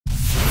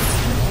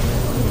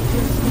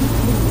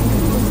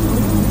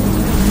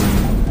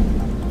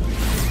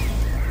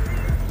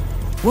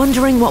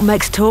Wondering what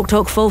makes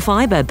TalkTalk Full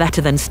Fibre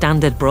better than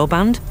standard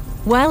broadband?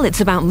 Well,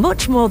 it's about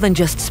much more than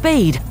just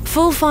speed.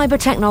 Full fibre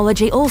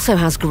technology also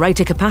has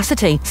greater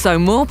capacity, so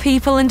more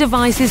people and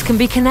devices can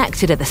be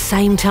connected at the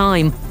same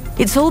time.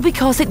 It's all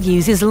because it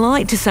uses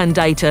light to send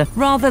data,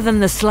 rather than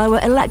the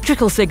slower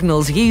electrical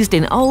signals used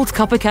in old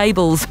copper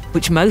cables,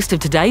 which most of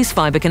today's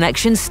fibre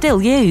connections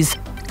still use.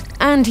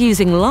 And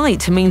using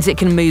light means it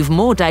can move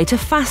more data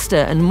faster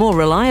and more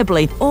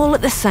reliably, all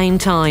at the same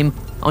time,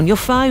 on your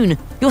phone,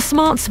 your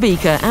smart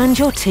speaker and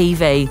your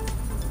TV.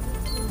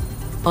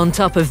 On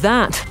top of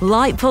that,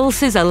 light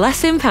pulses are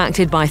less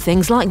impacted by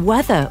things like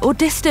weather or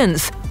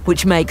distance,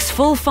 which makes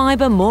full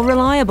fibre more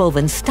reliable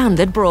than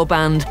standard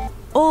broadband.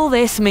 All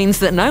this means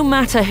that no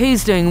matter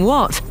who's doing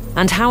what,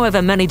 and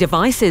however many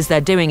devices they're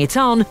doing it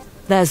on,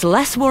 there's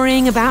less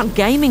worrying about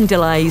gaming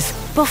delays,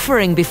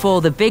 buffering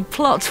before the big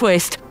plot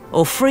twist,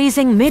 or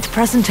freezing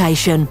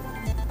mid-presentation.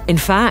 In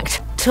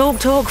fact,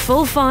 TalkTalk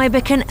Full Fibre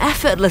can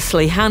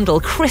effortlessly handle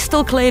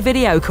crystal clear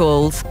video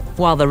calls,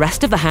 while the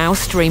rest of the house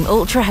stream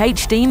Ultra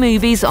HD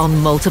movies on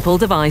multiple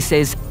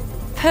devices.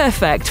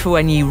 Perfect for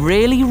when you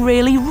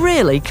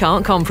really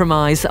can't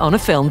compromise on a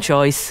film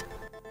choice.